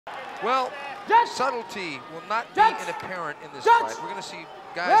Well, subtlety will not be apparent in this fight. We're going to see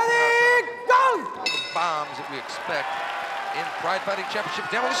guys come out the bombs that we expect in Pride Fighting Championship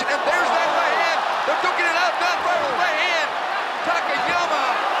Demolition. And there's that right hand. They're duking it out. That right hand. Takayama.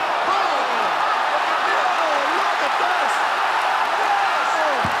 Boom. Look at this.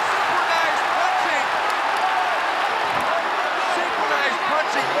 Synchronized punching. Synchronized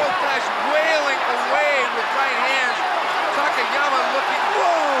punching. Both guys wailing away with right hands. Takayama looking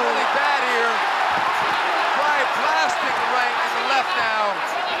really bad here. Frye blasting the right and the left now.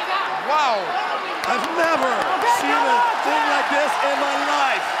 Wow. I've never seen a thing like this in my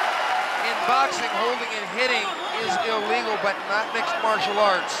life. In boxing, holding and hitting is illegal, but not mixed martial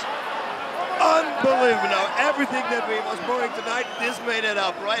arts. Unbelievable. Now, everything that we was doing tonight, this made it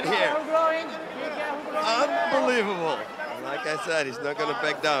up right here. Unbelievable. Like I said, he's not going to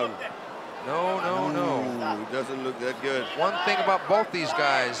back down. No. Ooh, doesn't look that good. One thing about both these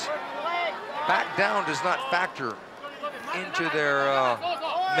guys, back down does not factor into their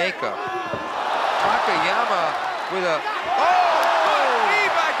makeup. Takayama with a knee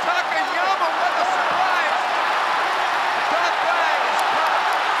by Takayama, what a surprise! That flag is caught.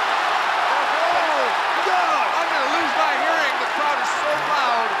 Oh God! I'm gonna lose my hearing. The crowd is so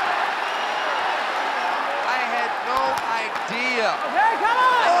loud. I had no idea. Okay, come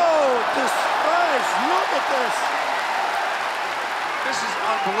on! Oh, this prize! Look at this! This is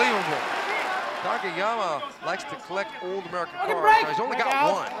unbelievable. Takayama likes to collect old American cars. Now, he's only got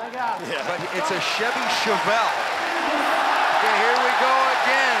one, but it's a Chevy Chevelle. Okay, here we go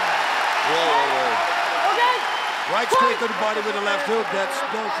again. Whoa. Okay. Right straight to the body with the left hook. That's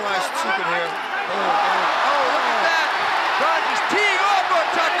no Frye's secret here. Oh, look at that. Don just teeing off on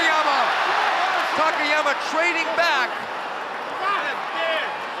Takayama. Takayama trading back.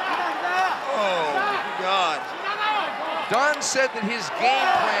 Oh, God. Don said that his game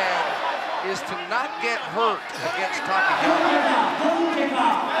plan is to not get hurt against Takayama.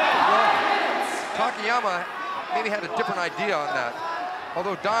 Well, Takayama maybe had a different idea on that.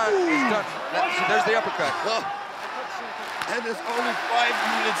 Although Don is done. So there's the uppercut. And there's only 5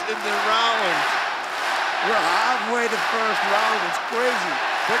 minutes in the round. We're halfway the first round. It's crazy.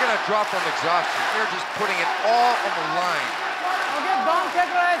 They're going to drop from exhaustion. They're just putting it all on the line. Okay, bomb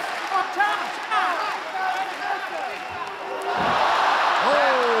kickers.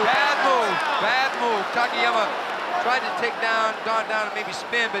 Bad move. Takayama tried to take Don down and maybe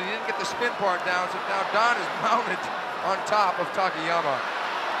spin, but he didn't get the spin part down, so now Don is mounted on top of Takayama.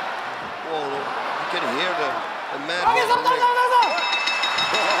 Whoa, you can hear the man. Okay, stop. Oh,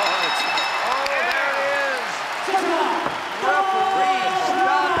 there it is. Referee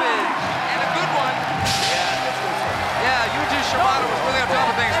stoppage. And a good one. Yeah, Yuji Shimada was really on top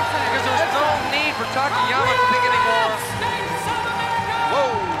of things because there was no need for Takayama to think anymore.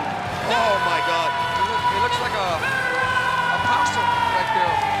 Whoa. Oh, my God. He looks like a possum right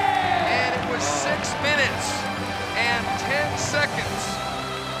there. And it was 6 minutes and 10 seconds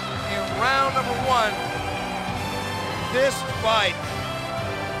in round number 1. This fight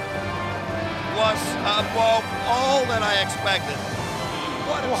was above all that I expected.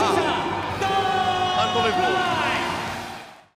 What a Unbelievable.